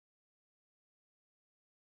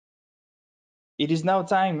It is now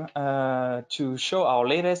time to show our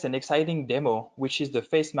latest and exciting demo, which is the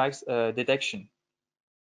Facemask Detection.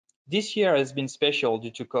 This year has been special due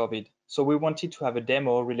to COVID, so we wanted to have a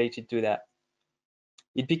demo related to that.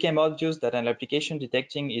 It became obvious that an application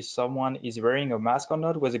detecting if someone is wearing a mask or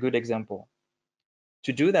not was a good example.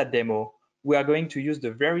 To do that demo, we are going to use the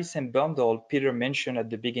very same bundle Peter mentioned at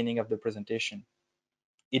the beginning of the presentation.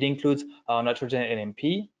 It includes our nitrogen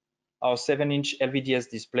LMP, our 7-inch LVDS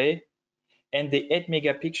display, and the 8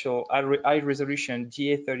 megapixel high resolution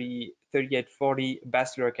DA3840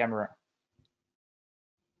 bachelor camera.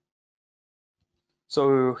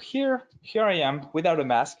 So here I am without a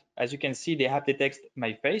mask. As you can see, the app detects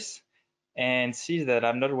my face and sees that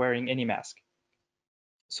I'm not wearing any mask.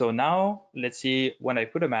 So now let's see when I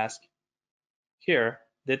put a mask. Here,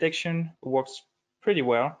 detection works pretty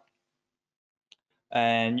well.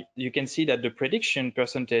 And you can see that the prediction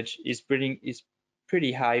percentage is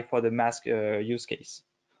pretty high for the mask use case.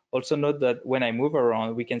 Also note that when I move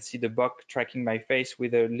around, we can see the bug tracking my face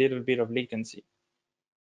with a little bit of latency.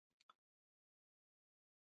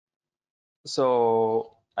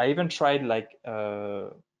 So I even tried like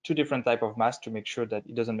 2 different type of masks to make sure that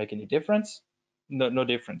it doesn't make any difference. No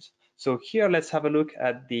difference. So here, let's have a look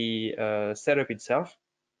at the setup itself.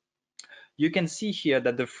 You can see here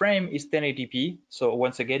that the frame is 1080p. So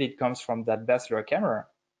once again, it comes from that bachelor camera.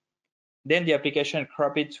 Then the application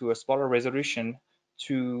crop it to a smaller resolution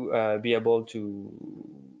to be able to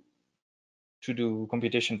do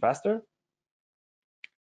computation faster.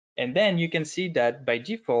 And then you can see that by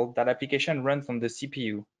default, that application runs on the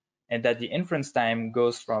CPU and that the inference time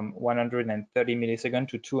goes from 130 milliseconds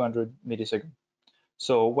to 200 milliseconds.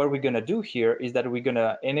 So what we're going to do here is that we're going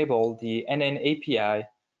to enable the NN API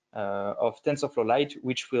of TensorFlow Lite,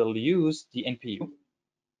 which will use the NPU.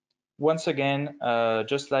 Once again,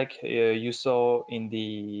 just like you saw in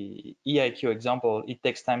the EIQ example, it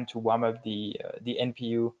takes time to warm up the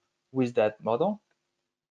NPU with that model.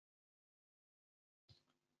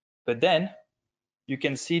 But then you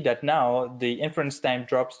can see that now the inference time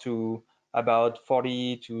drops to about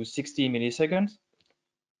 40 to 60 milliseconds,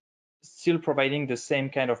 still providing the same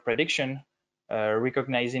kind of prediction,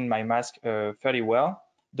 recognizing my mask fairly well.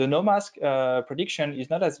 The no mask prediction is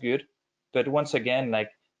not as good, but once again, like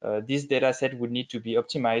this data set would need to be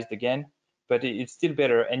optimized again, but it's still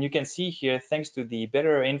better. And you can see here, thanks to the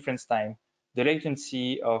better inference time, the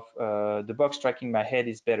latency of the box tracking my head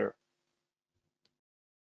is better.